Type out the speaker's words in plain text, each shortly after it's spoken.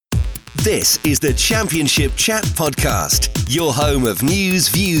This is the Championship Chat Podcast, your home of news,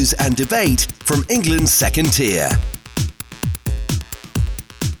 views and debate from England's second tier.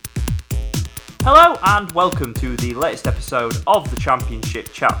 Hello and welcome to the latest episode of the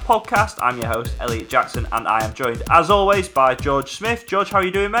Championship Chat Podcast. I'm your host, Elliot Jackson, and I am joined, as always, by George Smith. George, how are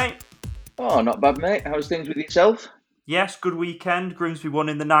you doing, mate? Oh, not bad, mate. How's things with yourself? Yes, good weekend. Grimsby won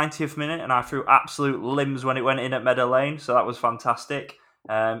in the 90th minute, and I threw absolute limbs when it went in at Meadow Lane, so that was fantastic.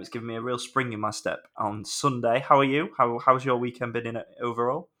 It's given me a real spring in my step on Sunday. How are you? How's your weekend been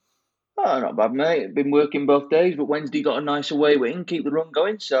overall? Oh, not bad, mate. Been working both days, but Wednesday got a nice away win, keep the run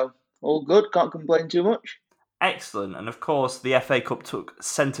going, so all good. Can't complain too much. Excellent. And of course, the FA Cup took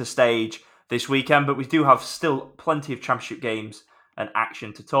centre stage this weekend, but we do have still plenty of Championship games and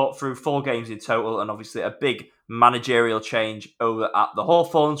action to talk through. 4 games in total, and obviously a big managerial change over at the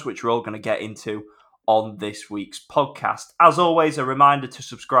Hawthorns, which we're all going to get into on this week's podcast. As always, a reminder to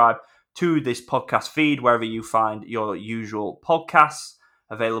subscribe to this podcast feed wherever you find your usual podcasts,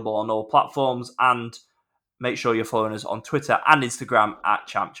 available on all platforms, and make sure you're following us on Twitter and Instagram at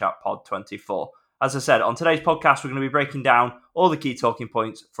ChampChatPod24. As I said, on today's podcast, we're going to be breaking down all the key talking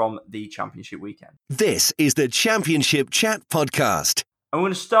points from the Championship weekend. This is the Championship Chat Podcast. I'm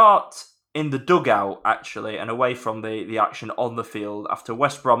going to start in the dugout, actually, and away from the action on the field after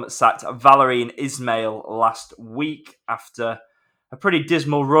West Brom sacked Valérien Ismaël last week after a pretty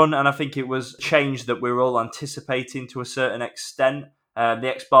dismal run, and I think it was a change that we were all anticipating to a certain extent.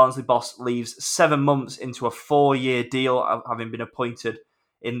 The ex-Barnsley boss leaves 7 months into a 4-year deal, having been appointed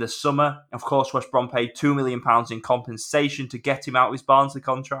in the summer. Of course, West Brom paid £2 million in compensation to get him out of his Barnsley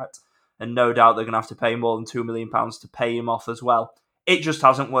contract, and no doubt they're going to have to pay more than £2 million to pay him off as well. It just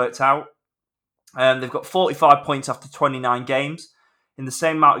hasn't worked out. They've got 45 points after 29 games. In the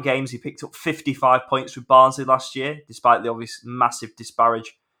same amount of games, he picked up 55 points with Barnsley last year, despite the obvious massive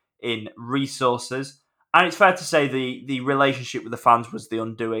disparage in resources. And it's fair to say the relationship with the fans was the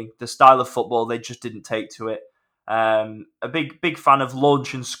undoing. The style of football, they just didn't take to it. A big fan of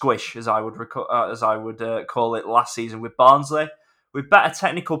launch and squish, as I would call it last season with Barnsley. With better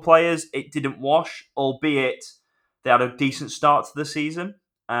technical players, it didn't wash, albeit they had a decent start to the season.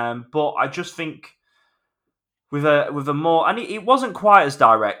 But I just think with a more, and it wasn't quite as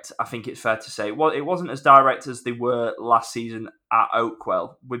direct, I think it's fair to say. It wasn't as direct as they were last season at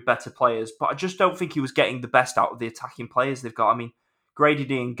Oakwell with better players, but I just don't think he was getting the best out of the attacking players they've got. I mean, Grady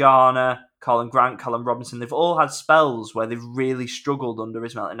Diangana, Colin Grant, Callum Robinson, they've all had spells where they've really struggled under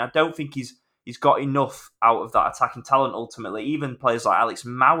Ismaël, and I don't think he's got enough out of that attacking talent ultimately. Even players like Alex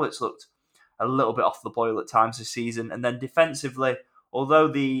Mowatt's looked a little bit off the boil at times this season, and then defensively, although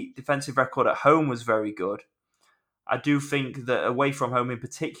the defensive record at home was very good, I do think that away from home in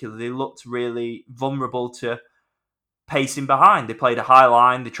particular, they looked really vulnerable to pacing behind. They played a high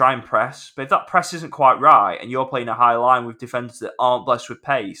line, they try and press, but if that press isn't quite right and you're playing a high line with defenders that aren't blessed with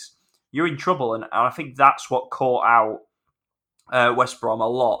pace, you're in trouble. And I think that's what caught out West Brom a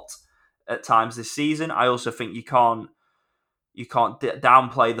lot at times this season. I also think you can't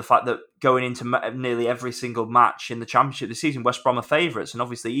downplay the fact that going into nearly every single match in the Championship this season, West Brom are favourites. And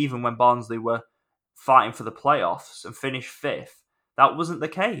obviously, even when Barnsley were fighting for the playoffs and finished 5th, that wasn't the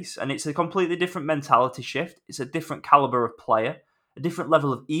case. And it's a completely different mentality shift. It's a different calibre of player, a different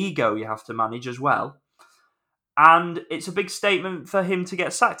level of ego you have to manage as well. And it's a big statement for him to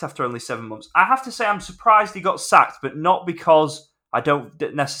get sacked after only 7 months. I have to say I'm surprised he got sacked, but not because I don't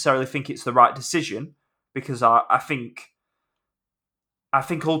necessarily think it's the right decision, because I think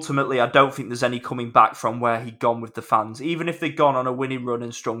ultimately, I don't think there's any coming back from where he'd gone with the fans. Even if they'd gone on a winning run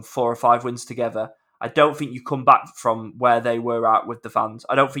and strung 4 or 5 wins together, I don't think you come back from where they were at with the fans.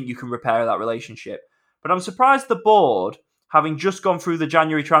 I don't think you can repair that relationship. But I'm surprised the board, having just gone through the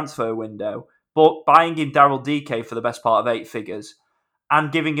January transfer window, but buying him Daryl Dike for the best part of 8 figures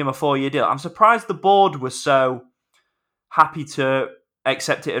and giving him a 4-year deal, I'm surprised the board was so happy to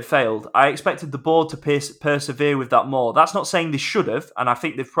accept it had failed. I expected the board to persevere with that more. That's not saying they should have, and I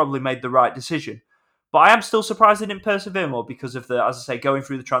think they've probably made the right decision. But I am still surprised they didn't persevere more because of the, as I say, going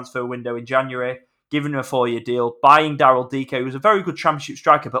through the transfer window in January, giving him a 4-year deal, buying Daryl Dike, who was a very good Championship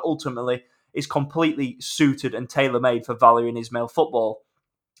striker, but ultimately is completely suited and tailor-made for Valérien Ismaël football.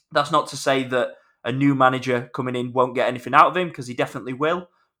 That's not to say that a new manager coming in won't get anything out of him, because he definitely will.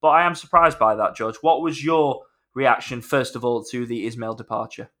 But I am surprised by that, George. What was your reaction, first of all, to the Ismaël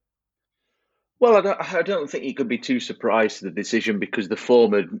departure? Well, I don't think you could be too surprised to the decision, because the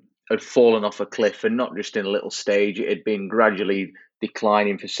form had fallen off a cliff, and not just in a little stage. It had been gradually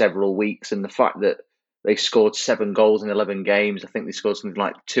declining for several weeks, and the fact that they scored 7 goals in 11 games, I think they scored something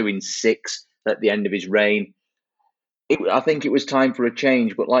like 2 in 6 at the end of his reign. I think it was time for a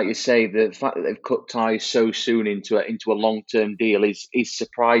change, but like you say, the fact that they've cut ties so soon into a long-term deal is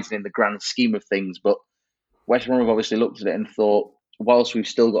surprising in the grand scheme of things. But West Brom have obviously looked at it and thought, whilst we've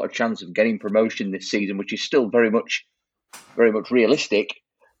still got a chance of getting promotion this season, which is still very much realistic,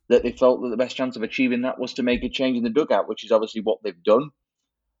 that they felt that the best chance of achieving that was to make a change in the dugout, which is obviously what they've done.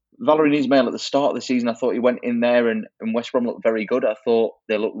 Valérien Ismaël at the start of the season, I thought he went in there and West Brom looked very good. I thought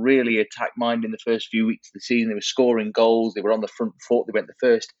they looked really attack-minded in the first few weeks of the season. They were scoring goals. They were on the front foot. They went the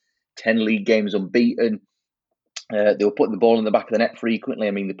first 10 league games unbeaten. They were putting the ball in the back of the net frequently.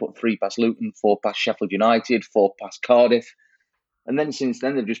 I mean, they put 3 past Luton, 4 past Sheffield United, 4 past Cardiff. And then since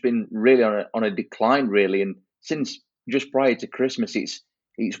then, they've just been really on a decline, really. And since just prior to Christmas,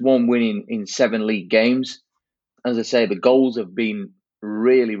 it's one win in 7 league games. As I say, the goals have been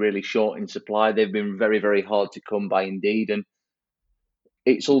really short in supply. They've been very, very hard to come by indeed. And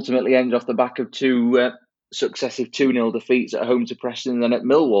it's ultimately ended off the back of 2 successive 2-0 defeats at home to Preston and then at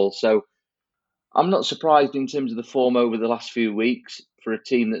Millwall. So I'm not surprised in terms of the form over the last few weeks for a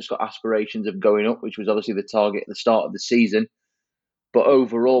team that's got aspirations of going up, which was obviously the target at the start of the season. But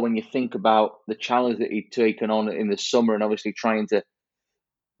overall, when you think about the challenge that he'd taken on in the summer and obviously trying to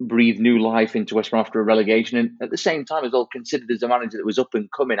breathe new life into West Brom after a relegation, and at the same time as well considered as a manager that was up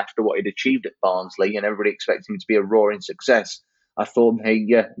and coming after what he'd achieved at Barnsley, and everybody expected him to be a roaring success, I thought they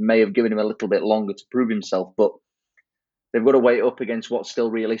may have given him a little bit longer to prove himself. But they've got to weigh up against what's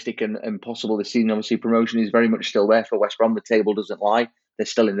still realistic and possible this season. Obviously, promotion is very much still there for West Brom. The table doesn't lie. They're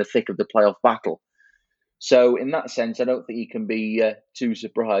still in the thick of the playoff battle. So in that sense, I don't think you can be too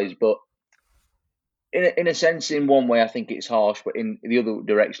surprised. But in a sense, in one way, I think it's harsh. But in the other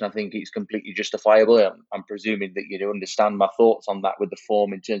direction, I think it's completely justifiable. I'm presuming that you understand my thoughts on that with the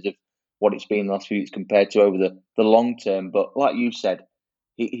form in terms of what it's been the last few weeks compared to over the long term. But like you said,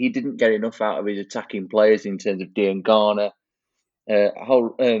 he didn't get enough out of his attacking players in terms of Diangana,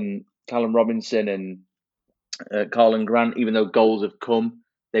 Callum Robinson and Carlan Grant. Even though goals have come,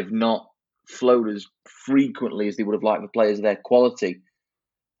 they've not flowed as frequently as they would have liked the players of their quality.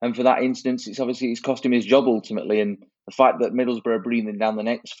 And for that instance, it's cost him his job ultimately. And the fact that Middlesbrough are breathing down the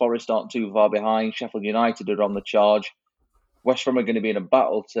necks, Forest aren't too far behind, Sheffield United are on the charge, West Brom are going to be in a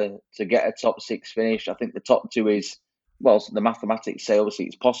battle to get a top 6 finish. I think the top 2 is, well, the mathematics say obviously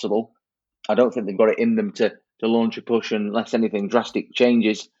it's possible. I don't think they've got it in them to launch a push unless anything drastic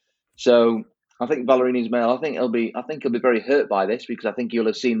changes. So I think Valérien Ismaël, I think he'll be very hurt by this, because I think he'll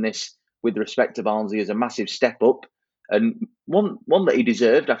have seen this with respect to Barnsley as a massive step up, and one that he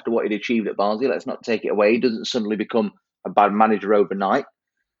deserved after what he'd achieved at Barnsley. Let's not take it away. He doesn't suddenly become a bad manager overnight.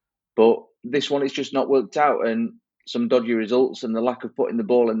 But this one, it's just not worked out, and some dodgy results and the lack of putting the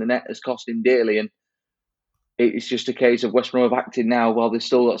ball in the net has cost him dearly. And it's just a case of West Brom have acted now while they've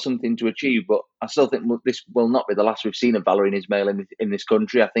still got something to achieve. But I still think this will not be the last we've seen of Valérien Ismaël in this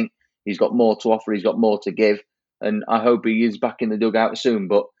country. I think he's got more to offer. He's got more to give. And I hope he is back in the dugout soon.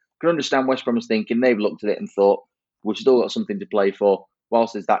 But I can understand West Brom's thinking. They've looked at it and thought, we've still got something to play for.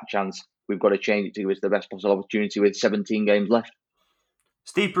 Whilst there's that chance, we've got to change it to give us the best possible opportunity with 17 games left.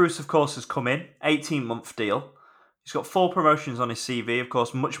 Steve Bruce, of course, has come in, 18-month deal. He's got 4 promotions on his CV, of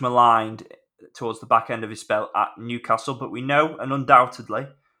course, much maligned towards the back end of his spell at Newcastle, but we know, and undoubtedly,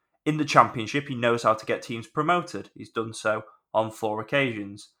 in the Championship, he knows how to get teams promoted. He's done so on 4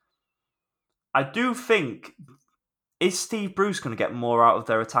 occasions. I do think, is Steve Bruce going to get more out of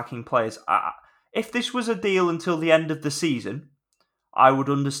their attacking players? If this was a deal until the end of the season, I would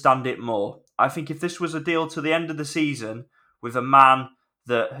understand it more. I think if this was a deal to the end of the season with a man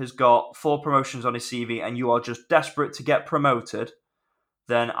that has got 4 promotions on his CV and you are just desperate to get promoted,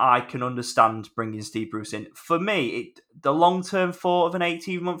 then I can understand bringing Steve Bruce in. For me, the long-term thought of an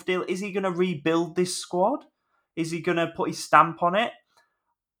 18-month deal, is he going to rebuild this squad? Is he going to put his stamp on it?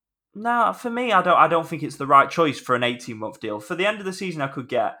 No, for me, I don't think it's the right choice for an 18-month deal. For the end of the season, I could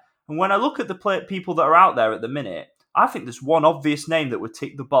get. And when I look at the people that are out there at the minute, I think there's one obvious name that would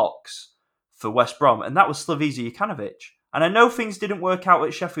tick the box for West Brom, and that was Slavisa Jokanovic. And I know things didn't work out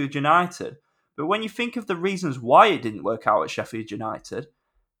at Sheffield United, but when you think of the reasons why it didn't work out at Sheffield United,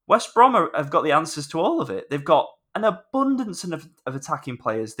 West Brom have got the answers to all of it. They've got an abundance of attacking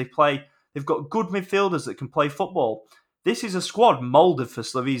players. They've got good midfielders that can play football. This is a squad moulded for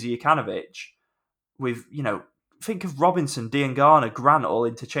Slavisa Jokanovic with, think of Robinson, Diangana, Grant all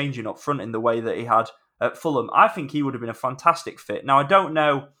interchanging up front in the way that he had at Fulham. I think he would have been a fantastic fit. Now, I don't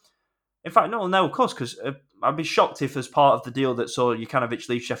know. In fact, no, of course, because I'd be shocked if as part of the deal that saw Jokanovic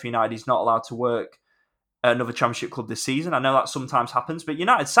leave Sheffield United, he's not allowed to work at another Championship club this season. I know that sometimes happens, but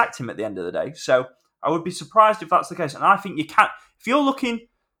United sacked him at the end of the day. So I would be surprised if that's the case. And I think you can't, if you're looking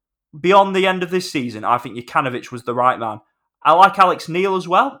beyond the end of this season, I think Jokanovic was the right man. I like Alex Neil as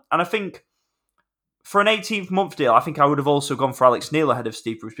well, and I think for an 18th-month deal, I think I would have also gone for Alex Neil ahead of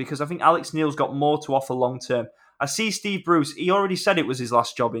Steve Bruce because I think Alex Neil's got more to offer long-term. I see Steve Bruce, he already said it was his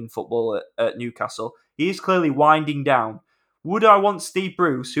last job in football at Newcastle. He is clearly winding down. Would I want Steve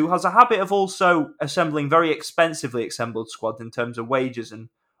Bruce, who has a habit of also assembling very expensively assembled squads in terms of wages and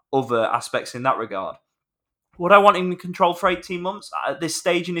other aspects in that regard? Would I want him in control for 18 months at this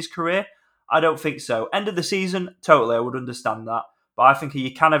stage in his career? I don't think so. End of the season, totally, I would understand that. But I think a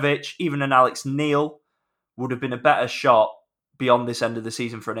Jokanovic, even an Alex Neil, would have been a better shot beyond this end of the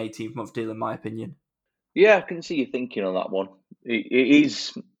season for an 18th-month deal, in my opinion. Yeah, I can see you thinking on that one. It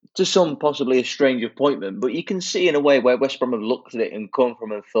is to some possibly a strange appointment, but you can see in a way where West Brom have looked at it and come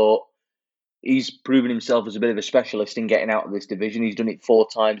from and thought he's proven himself as a bit of a specialist in getting out of this division. He's done it 4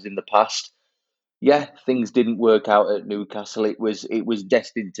 times in the past. Yeah, things didn't work out at Newcastle. It was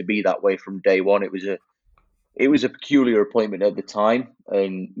destined to be that way from day one. It was a peculiar appointment at the time,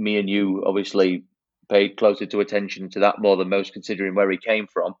 and me and you obviously paid closer to attention to that more than most, considering where he came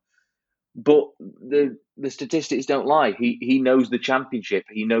from. But the statistics don't lie. He knows the Championship.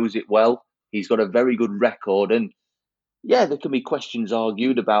 He knows it well. He's got a very good record, and yeah, there can be questions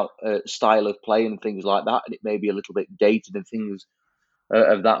argued about style of play and things like that, and it may be a little bit dated and things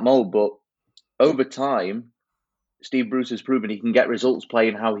of that mold. But over time, Steve Bruce has proven he can get results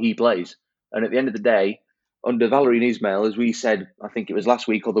playing how he plays. And at the end of the day, under Valérien Ismaël, as we said, I think it was last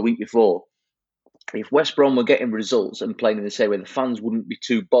week or the week before, if West Brom were getting results and playing in the same way, the fans wouldn't be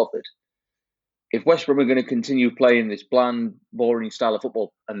too bothered. If West Brom are going to continue playing this bland, boring style of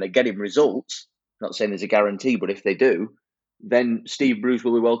football and they're getting results, not saying there's a guarantee, but if they do, then Steve Bruce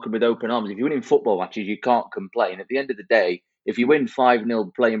will be welcomed with open arms. If you're winning football matches, you can't complain. At the end of the day, if you win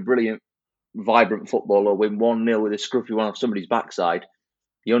 5-0 playing brilliant, vibrant football or win 1-0 with a scruffy one off somebody's backside,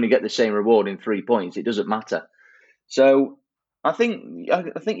 you only get the same reward in 3 points. It doesn't matter. So I think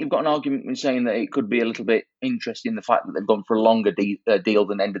you've got an argument in saying that it could be a little bit interesting, the fact that they've gone for a longer deal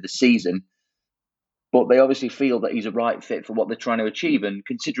than the end of the season. But they obviously feel that he's a right fit for what they're trying to achieve. And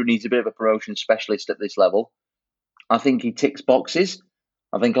considering he's a bit of a promotion specialist at this level, I think he ticks boxes.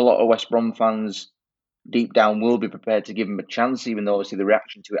 I think a lot of West Brom fans deep down will be prepared to give him a chance, even though obviously the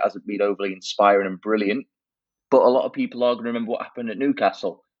reaction to it hasn't been overly inspiring and brilliant. But a lot of people are going to remember what happened at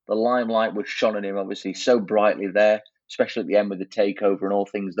Newcastle. The limelight was shone on him, obviously, so brightly there, especially at the end with the takeover and all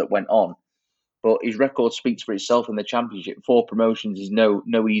things that went on. But his record speaks for itself in the Championship. 4 promotions is no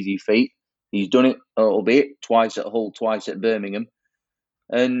easy feat. He's done it, albeit twice at Hull, twice at Birmingham.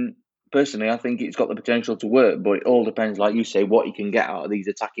 And personally, I think it's got the potential to work, but it all depends, like you say, what he can get out of these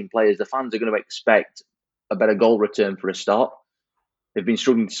attacking players. The fans are going to expect a better goal return for a start. They've been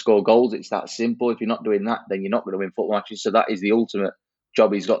struggling to score goals. It's that simple. If you're not doing that, then you're not going to win football matches. So that is the ultimate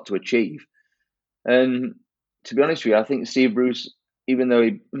job he's got to achieve. And to be honest with you, I think Steve Bruce, even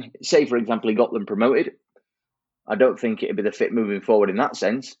though say, for example, he got them promoted, I don't think it'd be the fit moving forward in that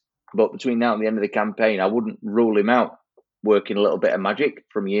sense. But between now and the end of the campaign, I wouldn't rule him out working a little bit of magic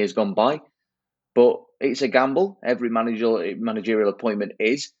from years gone by. But it's a gamble. Every managerial appointment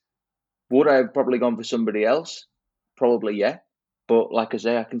is. Would I have probably gone for somebody else? Probably, yeah. But like I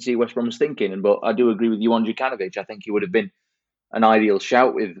say, I can see West Brom's thinking. But I do agree with you on Jokanovic. I think he would have been an ideal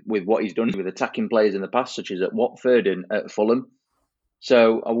shout with what he's done with attacking players in the past, such as at Watford and at Fulham.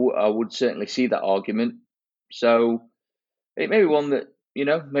 So I would certainly see that argument. So it may be one that,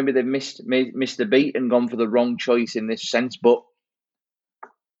 maybe they've missed the beat and gone for the wrong choice in this sense. But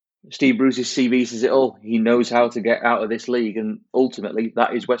Steve Bruce's CV says it all. He knows how to get out of this league, and ultimately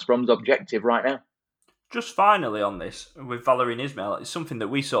that is West Brom's objective right now. Just finally on this, with Valérien Ismaël, it's something that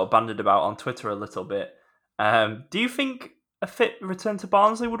we sort of bandied about on Twitter a little bit. Do you think a fit return to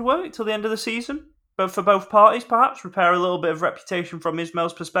Barnsley would work till the end of the season? But for both parties, perhaps? Repair a little bit of reputation from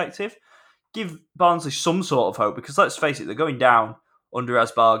Ismail's perspective? Give Barnsley some sort of hope, because let's face it, they're going down under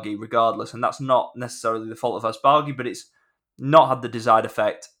Asbaghi regardless, and that's not necessarily the fault of Asbaghi, but it's not had the desired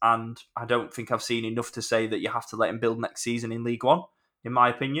effect, and I don't think I've seen enough to say that you have to let him build next season in League One, in my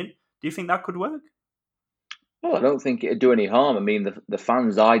opinion. Do you think that could work? Well, I don't think it'd do any harm. I mean, the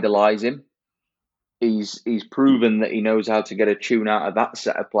fans idolise him. He's proven that he knows how to get a tune out of that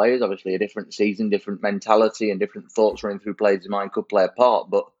set of players. Obviously, a different season, different mentality, and different thoughts running through players' mind could play a part.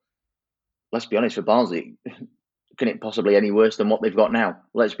 But let's be honest, for Barnsley, can it possibly any worse than what they've got now?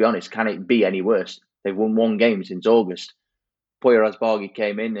 Let's be honest, can it be any worse? They've won 1 game since August. Poya Asbaghi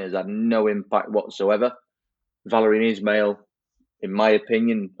came in, has had no impact whatsoever. Valérien Ismaël, in my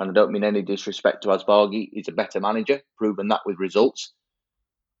opinion, and I don't mean any disrespect to Asbaghi, is a better manager, proven that with results.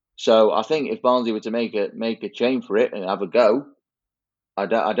 So I think if Barnsley were to make a change for it and have a go,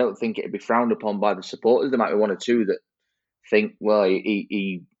 I don't think it'd be frowned upon by the supporters. There might be one or two that think, well,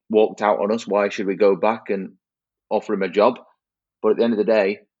 he walked out on us. Why should we go back and offer him a job? But at the end of the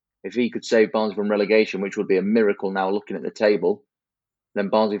day, if he could save Barnsley from relegation, which would be a miracle now looking at the table, then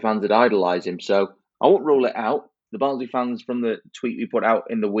Barnsley fans would idolise him. So I won't rule it out. The Barnsley fans, from the tweet we put out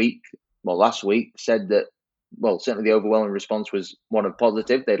in the week, well, last week, said that, well, certainly the overwhelming response was one of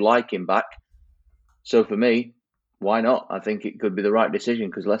positive. They'd like him back. So for me, why not? I think it could be the right decision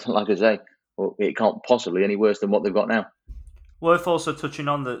because, like I say, well, it can't possibly any worse than what they've got now. Worth also touching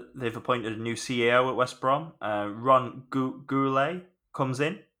on that they've appointed a new CEO at West Brom. Ron Gourlay comes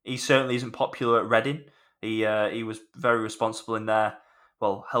in. He certainly isn't popular at Reading. He was very responsible in their,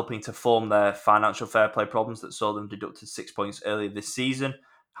 well, helping to form their financial fair play problems that saw them deducted 6 points earlier this season,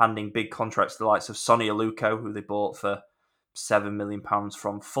 handing big contracts to the likes of Sonny Aluko, who they bought for £7 million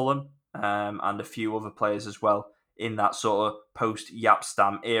from Fulham, and a few other players as well in that sort of post-Jaap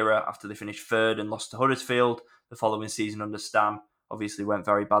Stam era after they finished third and lost to Huddersfield. The following season under Stam obviously went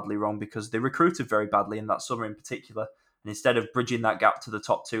very badly wrong because they recruited very badly in that summer in particular. And instead of bridging that gap to the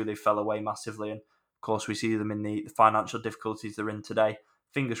top two, they fell away massively. And of course, we see them in the financial difficulties they're in today.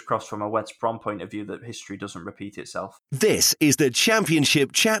 Fingers crossed from a West Brom point of view that history doesn't repeat itself. This is the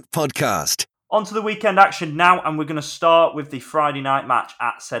Championship Chat Podcast. On to the weekend action now, and we're going to start with the Friday night match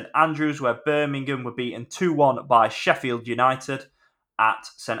at St Andrews, where Birmingham were beaten 2-1 by Sheffield United at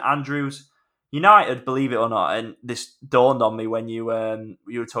St Andrews. United, believe it or not, and this dawned on me when you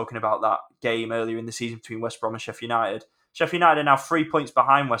were talking about that game earlier in the season between West Brom and Sheffield United. Sheffield United are now 3 points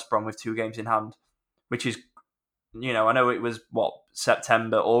behind West Brom with 2 games in hand, which is, I know it was,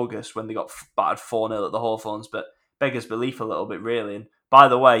 September, August when they got battered 4-0 at the Hawthorns, but beggars belief a little bit, really. And by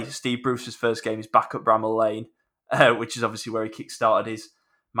the way, Steve Bruce's first game is back at Bramall Lane, which is obviously where he kick-started his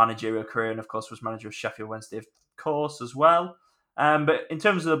managerial career and, of course, was manager of Sheffield Wednesday, of course, as well. But in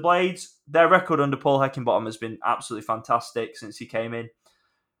terms of the Blades, their record under Paul Heckingbottom has been absolutely fantastic since he came in.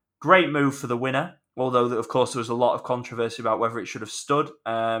 Great move for the winner, although, of course, there was a lot of controversy about whether it should have stood.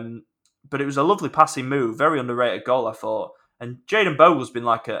 But it was a lovely passing move, very underrated goal, I thought. And Jayden Bogle's been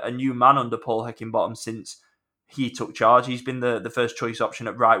like a new man under Paul Heckingbottom since he took charge. He's been the first choice option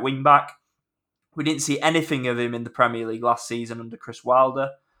at right wing back. We didn't see anything of him in the Premier League last season under Chris Wilder,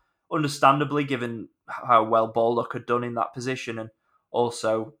 understandably, given how well Baldock had done in that position and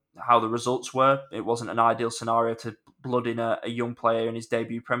also how the results were. It wasn't an ideal scenario to blood in a young player in his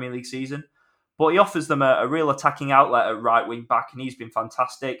debut Premier League season. But he offers them a real attacking outlet at right wing back, and he's been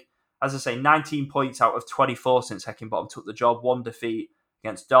fantastic. As I say, 19 points out of 24 since Heckingbottom took the job. 1 defeat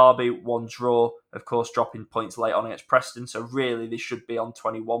against Derby, 1 draw, of course, dropping points late on against Preston. So really, they should be on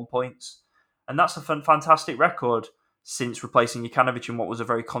 21 points. And that's a fantastic record since replacing Jokanovic in what was a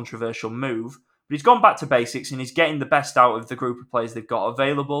very controversial move. But he's gone back to basics and he's getting the best out of the group of players they've got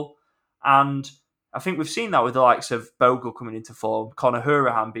available. And I think we've seen that with the likes of Bogle coming into form, Conor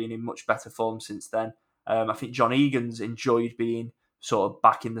Hourihane being in much better form since then. I think John Egan's enjoyed being sort of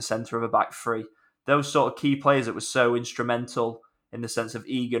back in the centre of a back three. Those sort of key players that were so instrumental in the sense of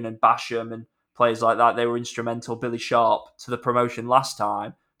Egan and Basham and players like that, they were instrumental, Billy Sharp, to the promotion last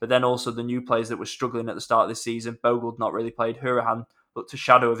time. But then also the new players that were struggling at the start of this season. Bogle had not really played. Hourihane looked a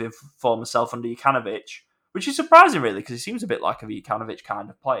shadow of his former self under Jokanovic, which is surprising, really, because he seems a bit like a Jokanovic kind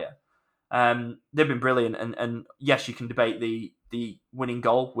of player. They've been brilliant. And yes, you can debate the winning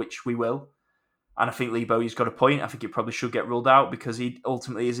goal, which we will. And I think Lee Bowie's got a point. I think it probably should get ruled out because he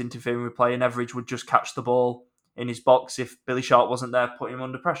ultimately is interfering with play and Everidge would just catch the ball in his box if Billy Sharp wasn't there putting him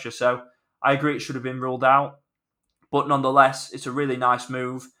under pressure. So I agree it should have been ruled out. But nonetheless, it's a really nice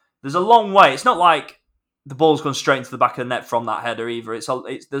move. There's a long way. It's not like the ball's gone straight into the back of the net from that header either.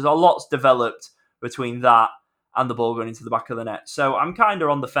 There's a lot developed between that and the ball going into the back of the net. So I'm kind of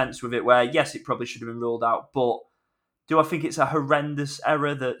on the fence with it where, yes, it probably should have been ruled out. But do I think it's a horrendous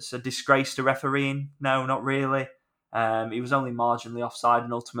error that's a disgrace to refereeing? No, not really. He was only marginally offside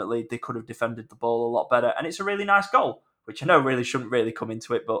and ultimately they could have defended the ball a lot better. And it's a really nice goal, which I know really shouldn't really come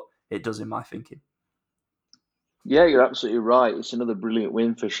into it, but it does in my thinking. Yeah, you're absolutely right. It's another brilliant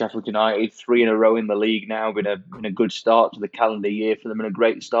win for Sheffield United. 3 in a row in the league now. Been a good start to the calendar year for them and a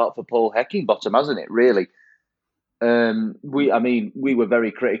great start for Paul Heckingbottom, hasn't it, really? We were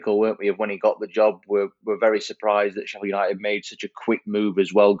very critical, weren't we, of when he got the job. We're very surprised that Sheffield United made such a quick move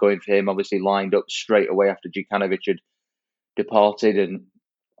as well, going for him, obviously lined up straight away after Jokanovic had departed. And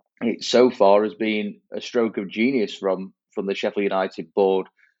it so far has been a stroke of genius from the Sheffield United board.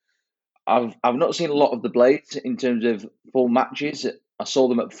 I've not seen a lot of the Blades in terms of full matches. I saw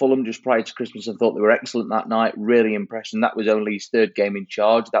them at Fulham just prior to Christmas and thought they were excellent that night. Really impressed. And that was only his 3rd game in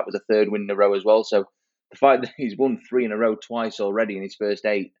charge. That was a 3rd win in a row as well. So the fact that he's won 3 in a row twice already in his first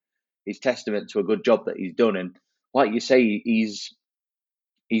 8 is testament to a good job that he's done. And like you say, he's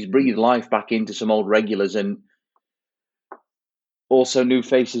breathed life back into some old regulars and also new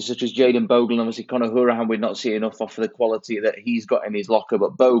faces such as Jayden Bogle and obviously Conor Hourihane. We'd not see enough off of the quality that he's got in his locker.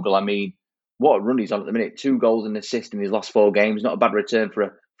 But Bogle, I mean, what a run he's on at the minute. 2 goals and an assist in his last 4 games. Not a bad return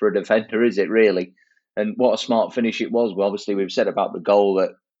for a defender, is it, really? And what a smart finish it was. Well, obviously, we've said about the goal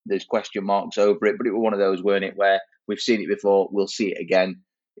that there's question marks over it, but it was one of those, weren't it, where we've seen it before, we'll see it again.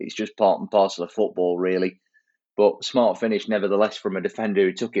 It's just part and parcel of football, really. But smart finish, nevertheless, from a defender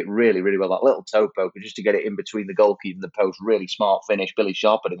who took it really, really well. That little toe poker just to get it in between the goalkeeper and the post. Really smart finish. Billy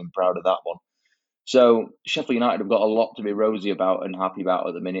Sharp would have been proud of that one. So Sheffield United have got a lot to be rosy about and happy about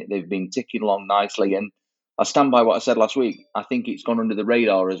at the minute. They've been ticking along nicely. And I stand by what I said last week. I think it's gone under the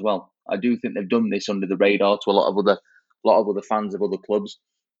radar as well. I do think they've done this under the radar to a lot of other fans of other clubs.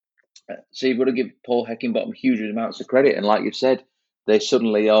 So you've got to give Paul Heckingbottom huge amounts of credit. And like you've said, they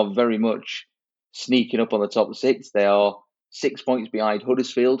suddenly are very much sneaking up on the top 6. They are 6 points behind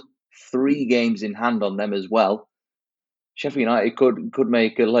Huddersfield, 3 games in hand on them as well. Sheffield United could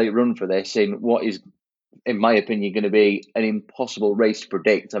make a late run for this in what is, in my opinion, going to be an impossible race to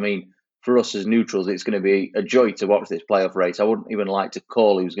predict. I mean, for us as neutrals, it's going to be a joy to watch this playoff race. I wouldn't even like to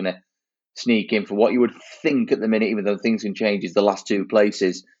call who's going to sneak in for what you would think at the minute, even though things can change, is the last 2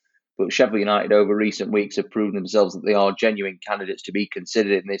 places. But Sheffield United over recent weeks have proven themselves that they are genuine candidates to be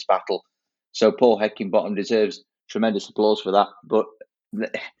considered in this battle. So Paul Heckingbottom deserves tremendous applause for that. But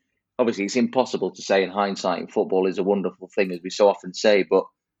obviously, it's impossible to say in hindsight. In football is a wonderful thing, as we so often say, but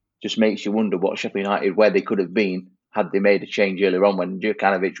just makes you wonder what Sheffield United, where they could have been had they made a change earlier on when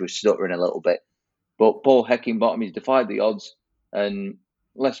Djurkanovic was stuttering a little bit. But Paul Heckingbottom, he's defied the odds. And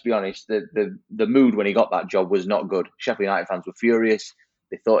let's be honest, the mood when he got that job was not good. Sheffield United fans were furious.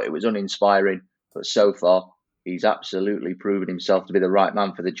 They thought it was uninspiring. But so far, he's absolutely proven himself to be the right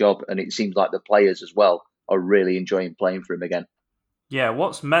man for the job. And it seems like the players as well are really enjoying playing for him again. Yeah,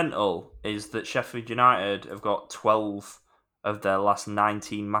 what's mental is that Sheffield United have got 12 of their last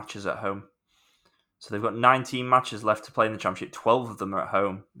 19 matches at home. So they've got 19 matches left to play in the Championship. 12 of them are at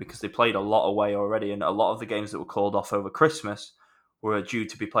home because they played a lot away already, and a lot of the games that were called off over Christmas were due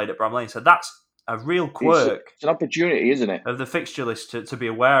to be played at Bramley Lane. So that's a real quirk. It's an opportunity, isn't it? Of the fixture list to be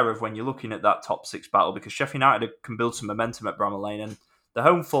aware of when you're looking at that top 6 battle, because Sheffield United can build some momentum at Bramall Lane, and the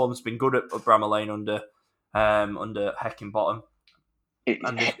home form's been good at Bramall Lane under Heckingbottom.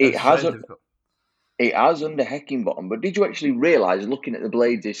 It has under Heckingbottom, but did you actually realise, looking at the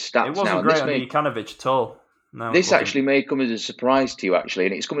Blades' stats now... It wasn't great under Jurkanovic at all. No, this actually may come as a surprise to you, actually,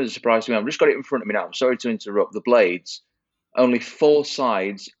 and it's come as a surprise to me. I've just got it in front of me now. I'm sorry to interrupt. The Blades, only 4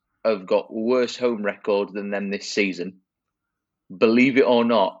 sides have got worse home record than them this season. Believe it or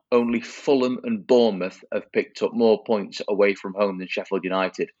not, only Fulham and Bournemouth have picked up more points away from home than Sheffield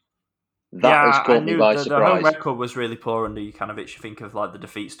United. That has caught me by surprise. The home record was really poor under Jurkanovic. You think of like the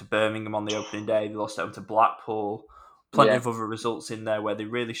defeats to Birmingham on the opening day. They lost home to Blackpool. Plenty of other results in there where they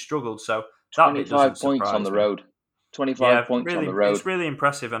really struggled. So that 25 points on the road. 25 points really, on the road. It's really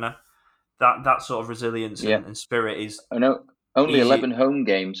impressive, and that sort of resilience and spirit is. I know. Only easy. 11 home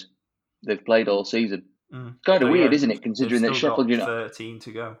games they've played all season. It's kind of weird, isn't it, considering that Sheffield United 13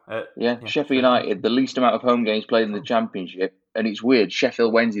 to go. Sheffield United, the least amount of home games played in the Championship, and it's weird.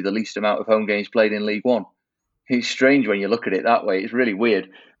 Sheffield Wednesday, the least amount of home games played in League One. It's strange when you look at it that way. It's really weird.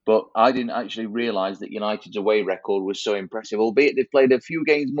 But I didn't actually realise that United's away record was so impressive, albeit they've played a few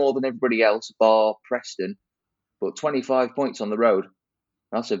games more than everybody else, bar Preston. But 25 points on the road,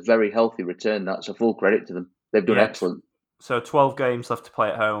 that's a very healthy return. That's a full credit to them. They've done excellent. So 12 games left to play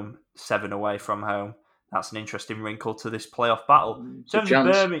at home, 7 away from home. That's an interesting wrinkle to this playoff battle.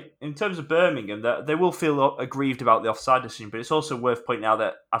 In terms of Birmingham, they will feel aggrieved about the offside decision, but it's also worth pointing out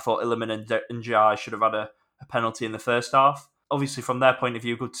that I thought Illiman and Jai should have had a penalty in the first half. Obviously, from their point of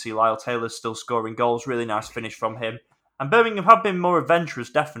view, good to see Lyle Taylor still scoring goals. Really nice finish from him. And Birmingham have been more adventurous,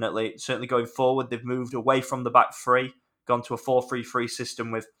 definitely. Certainly going forward, they've moved away from the back 3, gone to a 4-3-3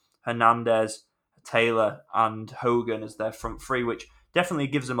 system with Hernandez, Taylor and Hogan as their front 3, which definitely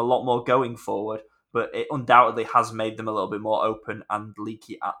gives them a lot more going forward. But it undoubtedly has made them a little bit more open and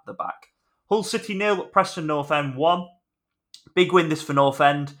leaky at the back. Hull City 0, Preston North End 1. Big win this for North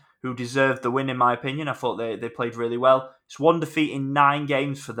End, who deserved the win in my opinion. I thought they played really well. It's 1 defeat in 9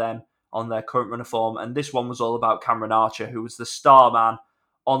 games for them on their current run of form. And this one was all about Cameron Archer, who was the star man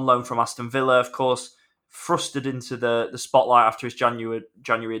on loan from Aston Villa. Of course, thrusted into the spotlight after his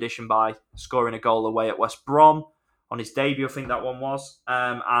January edition by scoring a goal away at West Brom. On his debut, I think that one was.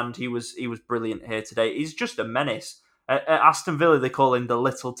 And he was brilliant here today. He's just a menace. At Aston Villa, they call him the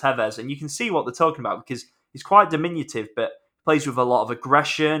little Tevez, and you can see what they're talking about because he's quite diminutive, but plays with a lot of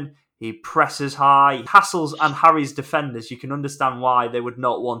aggression. He presses high, he hassles and harries defenders. You can understand why they would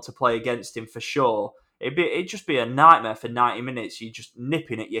not want to play against him for sure. It'd just be a nightmare for 90 minutes. You're just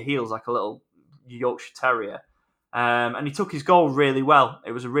nipping at your heels like a little Yorkshire Terrier. And he took his goal really well.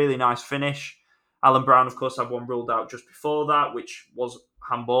 It was a really nice finish. Alan Brown, of course, had one ruled out just before that, which was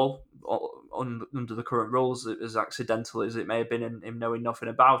handball under the current rules, as accidental as it may have been in him knowing nothing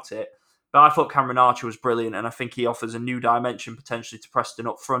about it. But I thought Cameron Archer was brilliant, and I think he offers a new dimension potentially to Preston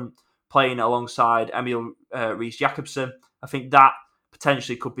up front, playing alongside Emil Rees-Jacobsen. I think that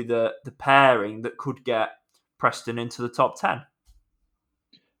potentially could be the pairing that could get Preston into the top 10.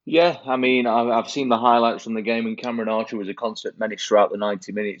 Yeah, I mean, I've seen the highlights from the game, and Cameron Archer was a constant menace throughout the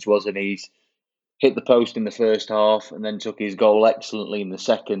 90 minutes, wasn't he? He's hit the post in the first half and then took his goal excellently in the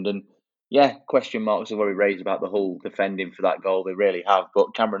second. And yeah, question marks have already raised about the whole defending for that goal. They really have.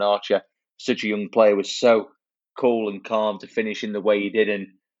 But Cameron Archer, such a young player, was so cool and calm to finish in the way he did. And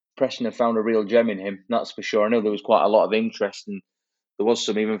Preston have found a real gem in him, that's for sure. I know there was quite a lot of interest, and there was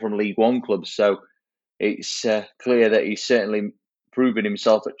some even from League One clubs. So it's clear that he's certainly proven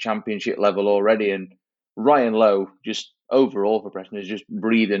himself at championship level already. And Ryan Lowe, just overall for Preston, has just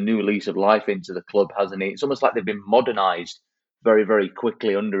breathed a new lease of life into the club, hasn't he? It's almost like they've been modernised very, very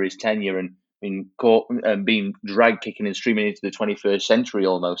quickly under his tenure and been caught and being dragged kicking and streaming into the 21st century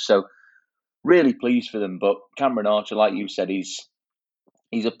almost. So really pleased for them. But Cameron Archer, like you said, he's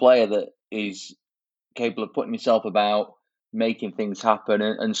a player that is capable of putting himself about, making things happen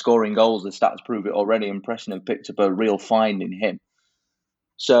and scoring goals. The stats prove it already, and Preston have picked up a real find in him.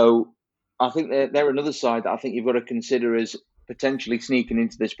 So I think they're another side that I think you've got to consider as potentially sneaking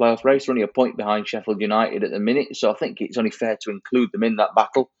into this playoff race. They're only a point behind Sheffield United at the minute, so I think it's only fair to include them in that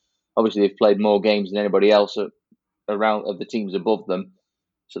battle. Obviously, they've played more games than anybody else around of the teams above them,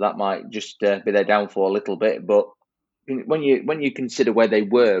 so that might just be their downfall a little bit. But when you consider where they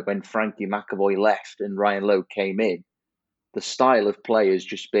were when Frankie McAvoy left and Ryan Lowe came in, the style of play has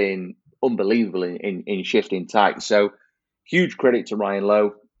just been unbelievable in shifting tight. So huge credit to Ryan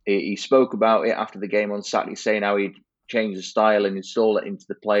Lowe. He spoke about it after the game on Saturday, saying how he'd changed the style and install it into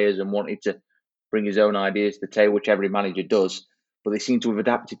the players and wanted to bring his own ideas to the table, which every manager does. But they seem to have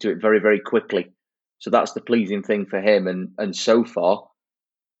adapted to it very, very quickly. So that's the pleasing thing for him. And so far,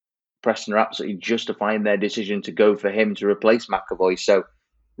 Preston are absolutely justifying their decision to go for him to replace McAvoy. So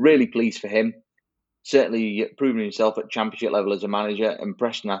really pleased for him. Certainly proven himself at championship level as a manager. And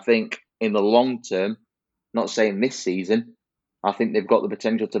Preston, I think, in the long term, not saying this season, I think they've got the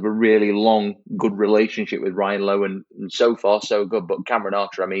potential to have a really long, good relationship with Ryan Lowe, and so far, so good. But Cameron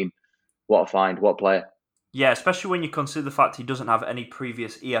Archer, I mean, what a find, what a player. Yeah, especially when you consider the fact he doesn't have any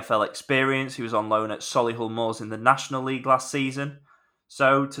previous EFL experience. He was on loan at Solihull Moors in the National League last season.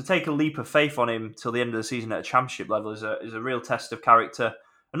 So to take a leap of faith on him till the end of the season at a championship level is a real test of character,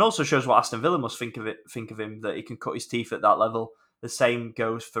 and also shows what Aston Villa must think of him, that he can cut his teeth at that level. The same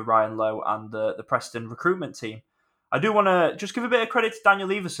goes for Ryan Lowe and the Preston recruitment team. I do want to just give a bit of credit to Daniel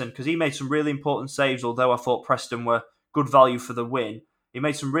Everson because he made some really important saves, although I thought Preston were good value for the win. He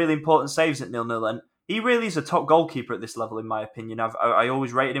made some really important saves at 0-0, and he really is a top goalkeeper at this level, in my opinion. I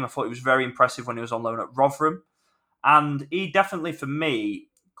always rated him. I thought he was very impressive when he was on loan at Rotherham. And he definitely, for me,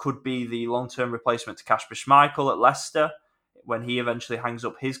 could be the long-term replacement to Kasper Schmeichel at Leicester when he eventually hangs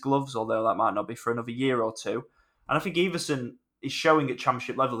up his gloves, although that might not be for another year or two. And I think Everson is showing at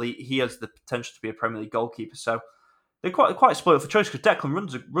championship level he has the potential to be a Premier League goalkeeper. So they're quite spoiled for choice because Declan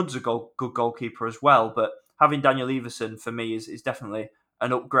runs a good goalkeeper as well. But having Daniel Everson, for me, is definitely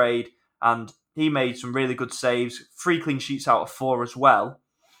an upgrade. And he made some really good saves, 3 clean sheets out of 4 as well.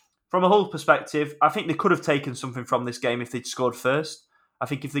 From a Hull perspective, I think they could have taken something from this game if they'd scored first. I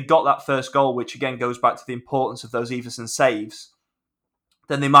think if they got that first goal, which again goes back to the importance of those Everson saves,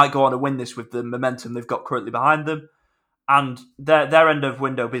 then they might go on to win this with the momentum they've got currently behind them. And their end of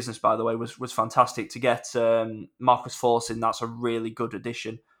window business, by the way, was fantastic. To get Marcus Forss in, that's a really good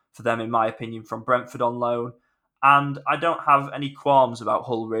addition for them, in my opinion, from Brentford on loan. And I don't have any qualms about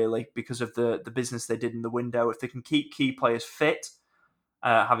Hull, really, because of the business they did in the window. If they can keep key players fit,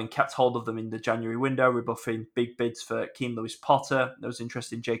 having kept hold of them in the January window, rebuffing big bids for Keane Lewis Potter, there was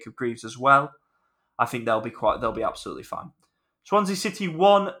interest in Jacob Greaves as well. I think they'll be absolutely fine. Swansea City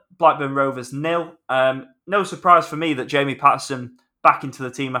 1, Blackburn Rovers 0. No surprise for me that Jamie Patterson back into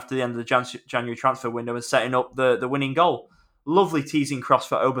the team after the end of the January transfer window and setting up the winning goal. Lovely teasing cross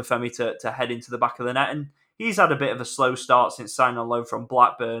for Obafemi to head into the back of the net, and he's had a bit of a slow start since signing on loan from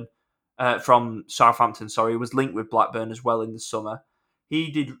Southampton. He was linked with Blackburn as well in the summer. He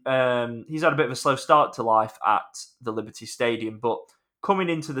did. He's had a bit of a slow start to life at the Liberty Stadium, but coming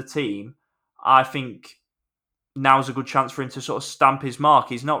into the team, I think now's a good chance for him to sort of stamp his mark.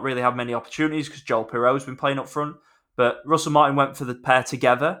 He's not really had many opportunities because Joel Pirot's been playing up front, but Russell Martin went for the pair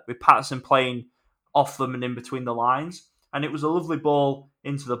together with Patterson playing off them and in between the lines, and it was a lovely ball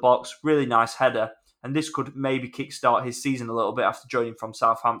into the box, really nice header, and this could maybe kickstart his season a little bit after joining from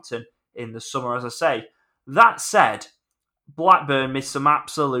Southampton in the summer, as I say. That said, Blackburn missed some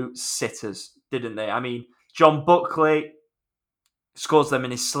absolute sitters, didn't they? I mean, John Buckley scores them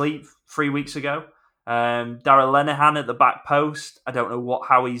in his sleep 3 weeks ago. Darragh Lenihan at the back post. I don't know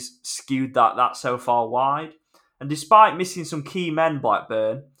how he's skewed that so far wide. And despite missing some key men,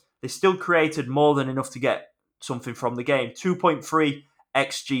 Blackburn, they still created more than enough to get something from the game. 2.3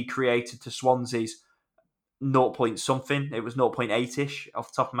 XG created to Swansea's 0 point something. It was 0.8-ish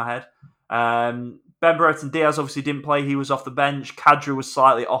off the top of my head. Ben Brereton Diaz obviously didn't play. He was off the bench. Kadra was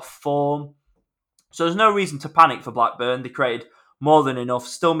slightly off form. So there's no reason to panic for Blackburn. They created more than enough.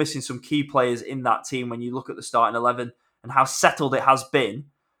 Still missing some key players in that team when you look at the starting 11 and how settled it has been.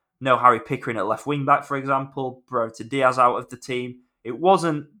 No Harry Pickering at left wing back, for example. Brereton Diaz out of the team. It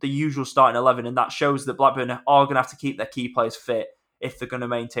wasn't the usual starting 11, and that shows that Blackburn are going to have to keep their key players fit if they're going to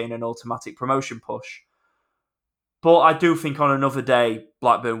maintain an automatic promotion push. But I do think on another day,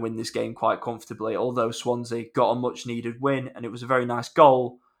 Blackburn win this game quite comfortably. Although Swansea got a much-needed win, and it was a very nice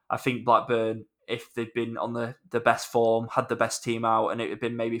goal, I think Blackburn, if they'd been on the best form, had the best team out, and it had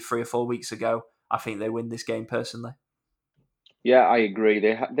been maybe 3 or 4 weeks ago, I think they win this game personally. Yeah, I agree.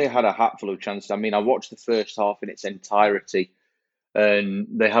 They had a hatful of chances. I mean, I watched the first half in its entirety, and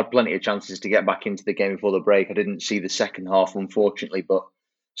they had plenty of chances to get back into the game before the break. I didn't see the second half, unfortunately, but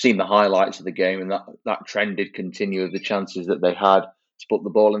seen the highlights of the game, and that trend did continue of the chances that they had to put the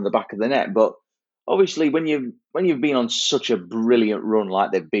ball in the back of the net. But obviously, when you've been on such a brilliant run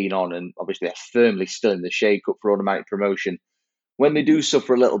like they've been on, and obviously they're firmly still in the shake-up for automatic promotion, when they do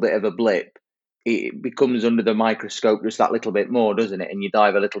suffer a little bit of a blip, it becomes under the microscope just that little bit more, doesn't it? And you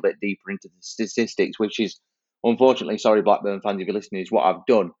dive a little bit deeper into the statistics, which is, unfortunately, sorry Blackburn fans if you're listening, is what I've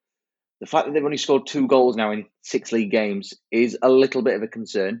done. The fact that they've only scored 2 goals now in 6 league games is a little bit of a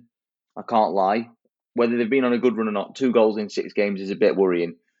concern. I can't lie. Whether they've been on a good run or not, 2 goals in 6 games is a bit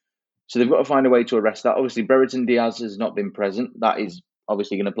worrying. So they've got to find a way to arrest that. Obviously, Brereton Diaz has not been present. That is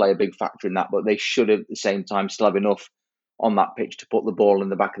obviously going to play a big factor in that, but they should at the same time still have enough on that pitch to put the ball in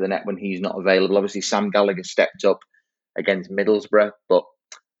the back of the net when he's not available. Obviously, Sam Gallagher stepped up against Middlesbrough, but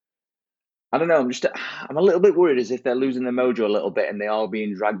I don't know. I'm a little bit worried as if they're losing their mojo a little bit and they are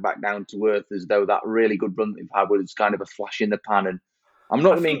being dragged back down to earth as though that really good run they've had was kind of a flash in the pan. And I'm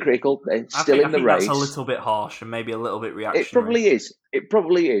not being critical. They're still in the race. That's a little bit harsh and maybe a little bit reactionary. It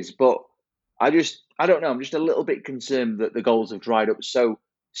probably is. But I don't know. I'm just a little bit concerned that the goals have dried up so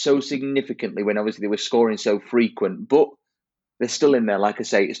significantly when obviously they were scoring so frequent. But they're still in there. Like I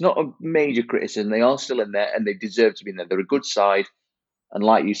say, it's not a major criticism. They are still in there and they deserve to be in there. They're a good side. And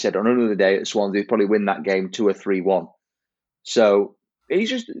like you said, on another day at Swansea, they'd probably win that game 2 or 3-1. So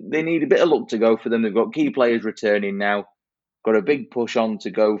they need a bit of luck to go for them. They've got key players returning now. Got a big push on to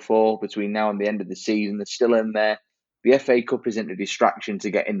go for between now and the end of the season. They're still in there. The FA Cup isn't a distraction to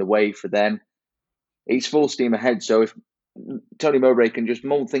get in the way for them. It's full steam ahead. So if Tony Mowbray can just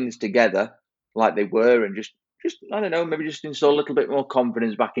mould things together like they were and just I don't know, maybe just install a little bit more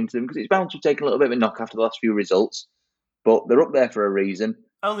confidence back into them, because it's bound to take a little bit of a knock after the last few results. But they're up there for a reason.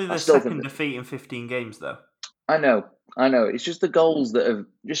 Only their second defeat in 15 games, though. I know. It's just the goals that have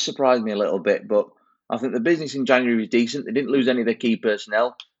just surprised me a little bit. But I think the business in January was decent. They didn't lose any of their key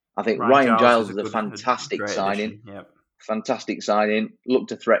personnel. I think Ryan Giles is a fantastic signing. Yep. Fantastic signing.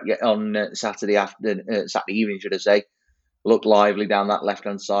 Looked a threat on Saturday evening, should I say. Looked lively down that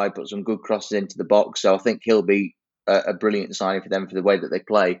left-hand side, put some good crosses into the box. So I think he'll be a brilliant signing for them for the way that they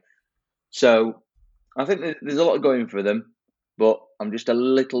play. So I think there's a lot going for them, but I'm just a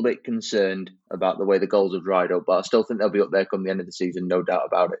little bit concerned about the way the goals have dried up. But I still think they'll be up there come the end of the season, no doubt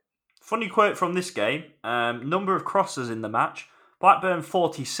about it. Funny quote from this game. Number of crosses in the match. Blackburn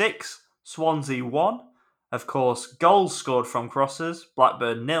 46, Swansea 1. Of course, goals scored from crosses.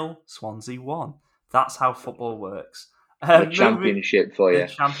 Blackburn 0, Swansea 1. That's how football works. The championship for you. The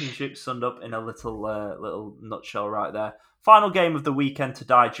championship summed up in a little nutshell right there. Final game of the weekend to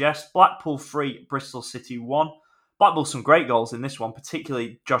digest. Blackpool 3, Bristol City 1. Blackpool some great goals in this one,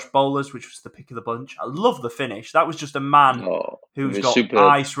 particularly Josh Bowler's, which was the pick of the bunch. I love the finish. That was just a man who's got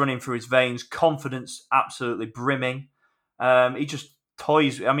ice running through his veins, confidence absolutely brimming. He just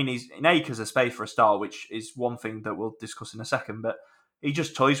toys. I mean, he's in acres of space for a start, which is one thing that we'll discuss in a second, but he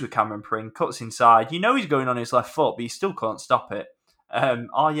just toys with Cameron Pring, cuts inside. You know he's going on his left foot, but he still can't stop it.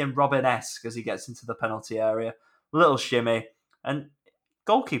 Arjen Robben-esque as he gets into the penalty area. Little shimmy. And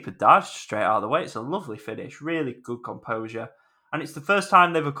goalkeeper dives straight out of the way. It's a lovely finish. Really good composure. And it's the first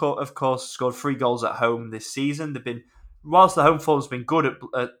time they've, of course, scored 3 goals at home this season. They've been, whilst the home form's been good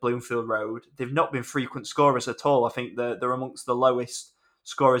at Bloomfield Road, they've not been frequent scorers at all. I think they're amongst the lowest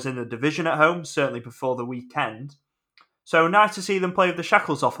scorers in the division at home, certainly before the weekend. So nice to see them play with the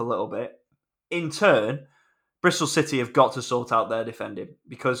shackles off a little bit. In turn, Bristol City have got to sort out their defending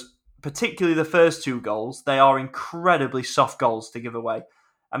because particularly the first 2 goals, they are incredibly soft goals to give away.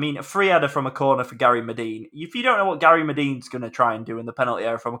 I mean, a free header from a corner for Gary Medine. If you don't know what Gary Medine's going to try and do in the penalty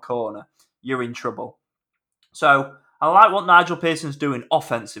area from a corner, you're in trouble. So I like what Nigel Pearson's doing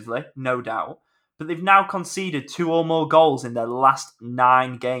offensively, no doubt, but they've now conceded 2 or more goals in their last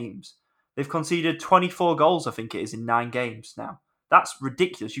 9 games. They've conceded 24 goals, I think it is, in 9 games now. That's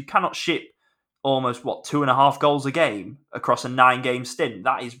ridiculous. You cannot ship almost, 2.5 goals a game across a 9-game stint.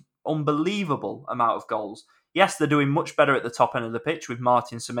 That is unbelievable amount of goals. Yes, they're doing much better at the top end of the pitch with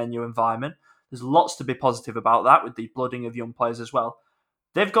Martin Semenyo and Weimann. There's lots to be positive about that with the blooding of young players as well.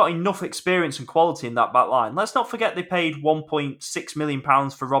 They've got enough experience and quality in that back line. Let's not forget they paid £1.6 million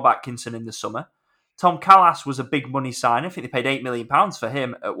for Rob Atkinson in the summer. Tom Callas was a big money sign. I think they paid £8 million for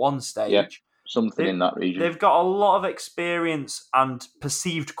him at one stage. Yeah, something in that region. They've got a lot of experience and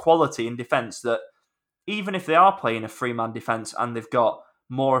perceived quality in defence that even if they are playing a 3-man defence and they've got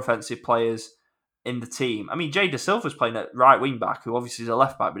more offensive players in the team. I mean, Jay Da Silva's playing at right wing back, who obviously is a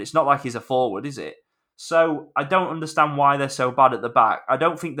left back, but it's not like he's a forward, is it? So I don't understand why they're so bad at the back. I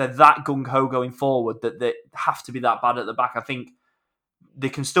don't think they're that gung-ho going forward that they have to be that bad at the back. I think they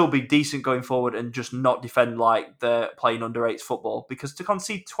can still be decent going forward and just not defend like they're playing under 8s football, because to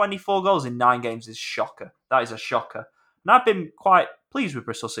concede 24 goals in 9 games is shocker. That is a shocker. And I've been quite pleased with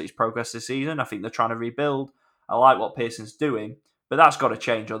Bristol City's progress this season. I think they're trying to rebuild. I like what Pearson's doing. But that's got to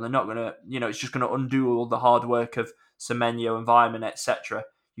change, or they're not going to, it's just going to undo all the hard work of Semenyo and Weimann, etc.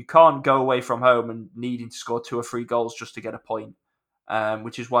 You can't go away from home and needing to score 2 or 3 goals just to get a point,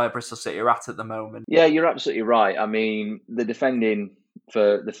 which is why Bristol City are at the moment. Yeah, you're absolutely right. I mean, the defending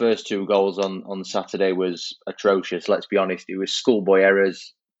for the first 2 goals on Saturday was atrocious. Let's be honest, it was schoolboy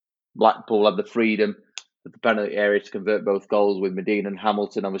errors. Blackpool had the freedom of the penalty area to convert both goals with Medine and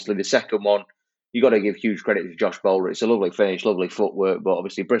Hamilton. Obviously, the second one, you got to give huge credit to Josh Bowler. It's a lovely finish, lovely footwork, but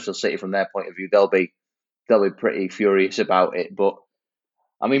obviously Bristol City, from their point of view, they'll be pretty furious about it. But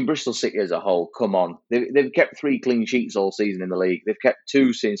I mean, Bristol City as a whole, come on, they've kept 3 clean sheets all season in the league. They've kept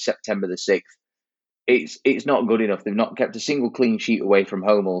 2 since September the 6th. It's not good enough. They've not kept a single clean sheet away from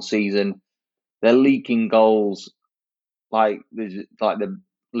home all season. They're leaking goals like they're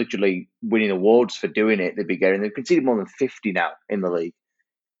literally winning awards for doing it. They've conceded more than 50 now in the league.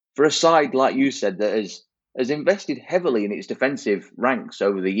 For a side, like you said, that has invested heavily in its defensive ranks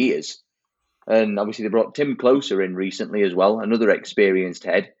over the years. And obviously they brought Tim Closer in recently as well, another experienced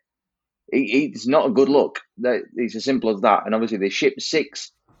head. It's not a good look. It's as simple as that. And obviously they shipped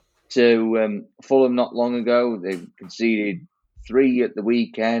 6 to Fulham not long ago. They've conceded 3 at the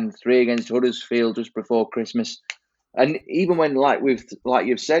weekend, 3 against Huddersfield just before Christmas. And even when, like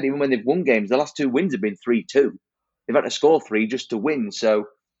you've said, even when they've won games, the last 2 wins have been 3-2. They've had to score 3 just to win. So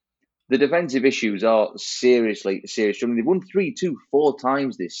the defensive issues are serious. They've won 3-2 4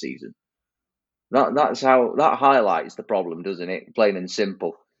 times this season. That highlights the problem, doesn't it? Plain and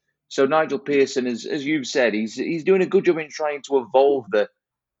simple. So Nigel Pearson, as you've said, he's doing a good job in trying to evolve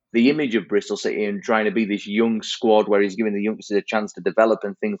the image of Bristol City and trying to be this young squad where he's giving the youngsters a chance to develop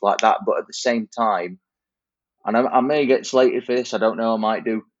and things like that. But at the same time, and I may get slated for this, I don't know, I might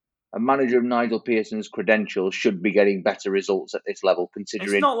do. A manager of Nigel Pearson's credentials should be getting better results at this level,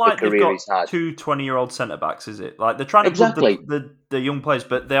 considering it's not like the career he's had. 2 20-year-old centre-backs, is it? Like, they're trying to build the young players,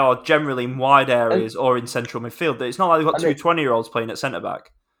 but they are generally in wide areas or in central midfield. It's not like they've got 2 20-year-olds playing at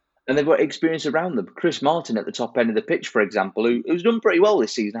centre-back. And they've got experience around them. Chris Martin at the top end of the pitch, for example, who's done pretty well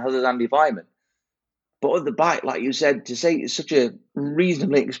this season, other than Andy Weimann. But at the back, like you said, to say it's such a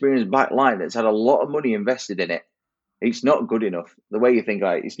reasonably experienced back line that's had a lot of money invested in it, it's not good enough. The way you think,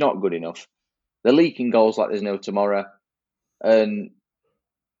 it's not good enough. They're leaking goals like there's no tomorrow. And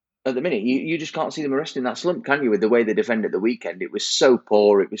at the minute, you just can't see them arresting that slump, can you, with the way they defended at the weekend? It was so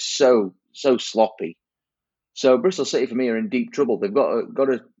poor. It was so sloppy. So Bristol City, for me, are in deep trouble. They've got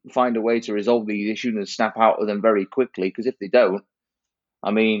to find a way to resolve these issues and snap out of them very quickly, because if they don't, I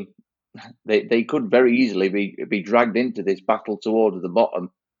mean, they could very easily be dragged into this battle towards the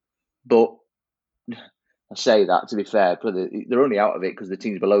bottom. But I say that, to be fair, they're only out of it because the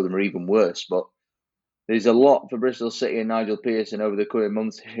teams below them are even worse. But there's a lot for Bristol City and Nigel Pearson over the coming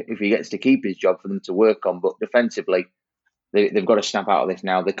months, if he gets to keep his job, for them to work on. But defensively, they've got to snap out of this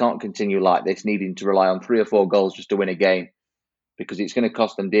now. They can't continue like this, needing to rely on 3 or 4 goals just to win a game, because it's going to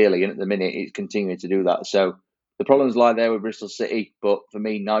cost them dearly. And at the minute, it's continuing to do that. So the problems lie there with Bristol City. But for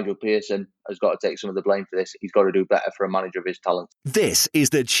me, Nigel Pearson has got to take some of the blame for this. He's got to do better for a manager of his talent. This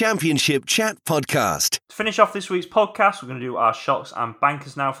is the Championship Chat Podcast. To finish off this week's podcast, we're going to do our shocks and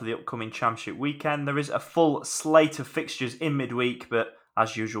bankers now for the upcoming Championship weekend. There is a full slate of fixtures in midweek, but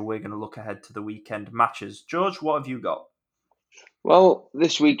as usual, we're going to look ahead to the weekend matches. George, what have you got? Well,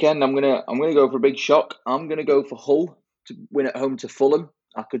 this weekend I'm gonna go for a big shock. I'm gonna go for Hull to win at home to Fulham.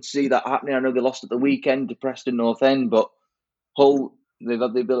 I could see that happening. I know they lost at the weekend to Preston North End, but Hull, they've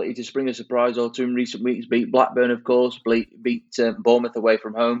had the ability to spring a surprise or two in recent weeks. Beat Blackburn, of course. Beat Bournemouth away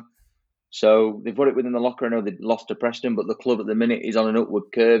from home. So they've got it within the locker. I know they lost to Preston, but the club at the minute is on an upward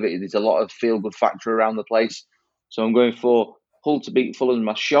curve. There's a lot of feel-good factor around the place. So I'm going for Hull to beat Fulham,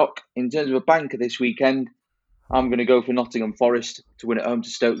 my shock. In terms of a banker this weekend, I'm going to go for Nottingham Forest to win at home to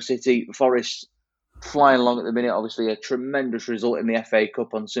Stoke City. Forest flying along at the minute. Obviously, a tremendous result in the FA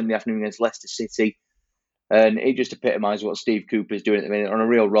Cup on Sunday afternoon against Leicester City. And it just epitomises what Steve Cooper is doing at the minute on a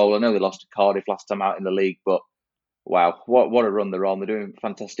real roll. I know they lost to Cardiff last time out in the league, but wow, what a run they're on. They're doing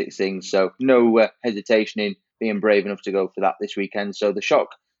fantastic things. So no hesitation in being brave enough to go for that this weekend. So the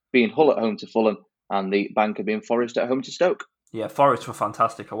shock being Hull at home to Fulham and the banker being Forest at home to Stoke. Yeah, Forest were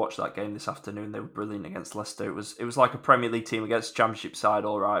fantastic. I watched that game this afternoon. They were brilliant against Leicester. It was like a Premier League team against a Championship side,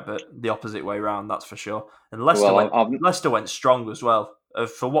 all right, but the opposite way around, that's for sure. And Leicester went strong as well.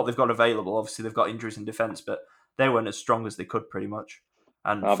 For what they've got available, obviously they've got injuries in defence, but they went as strong as they could pretty much.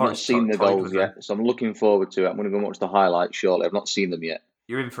 And I've not seen the goals yet, so I'm looking forward to it. I'm going to go and watch the highlights shortly. I've not seen them yet.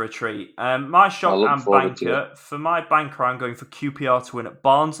 You're in for a treat. My shock and banker, for my banker, I'm going for QPR to win at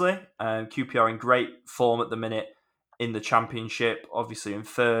Barnsley. QPR in great form at the minute in the Championship, obviously in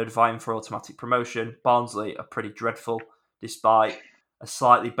third, vying for automatic promotion. Barnsley are pretty dreadful, despite a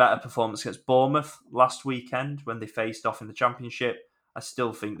slightly better performance against Bournemouth last weekend when they faced off in the Championship. I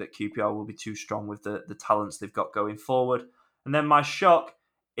still think that QPR will be too strong with the talents they've got going forward. And then my shock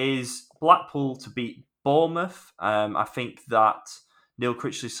is Blackpool to beat Bournemouth. I think that Neil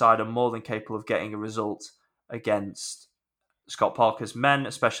Critchley's side are more than capable of getting a result against Scott Parker's men,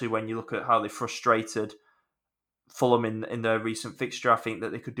 especially when you look at how they frustrated Fulham in their recent fixture. I think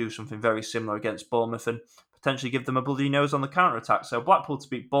that they could do something very similar against Bournemouth and potentially give them a bloody nose on the counter-attack. So Blackpool to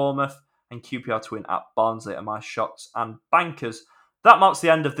beat Bournemouth and QPR to win at Barnsley are my shocks and bankers. That marks the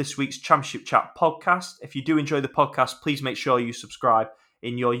end of this week's Championship Chat podcast. If you do enjoy the podcast, please make sure you subscribe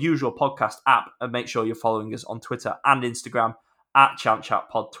in your usual podcast app and make sure you're following us on Twitter and Instagram at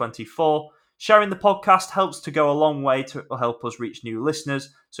ChampChatPod24. Sharing the podcast helps to go a long way to help us reach new listeners.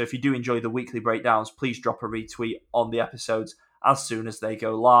 So if you do enjoy the weekly breakdowns, please drop a retweet on the episodes as soon as they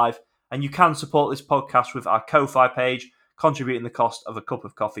go live. And you can support this podcast with our Ko-Fi page, contributing the cost of a cup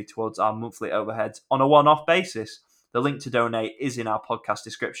of coffee towards our monthly overheads on a one-off basis. The link to donate is in our podcast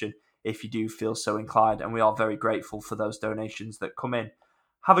description if you do feel so inclined, and we are very grateful for those donations that come in.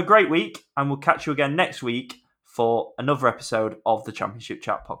 Have a great week, and we'll catch you again next week for another episode of the Championship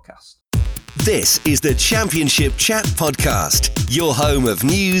Chat podcast. This is the Championship Chat Podcast, your home of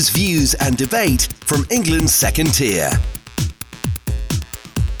news, views and debate from England's second tier.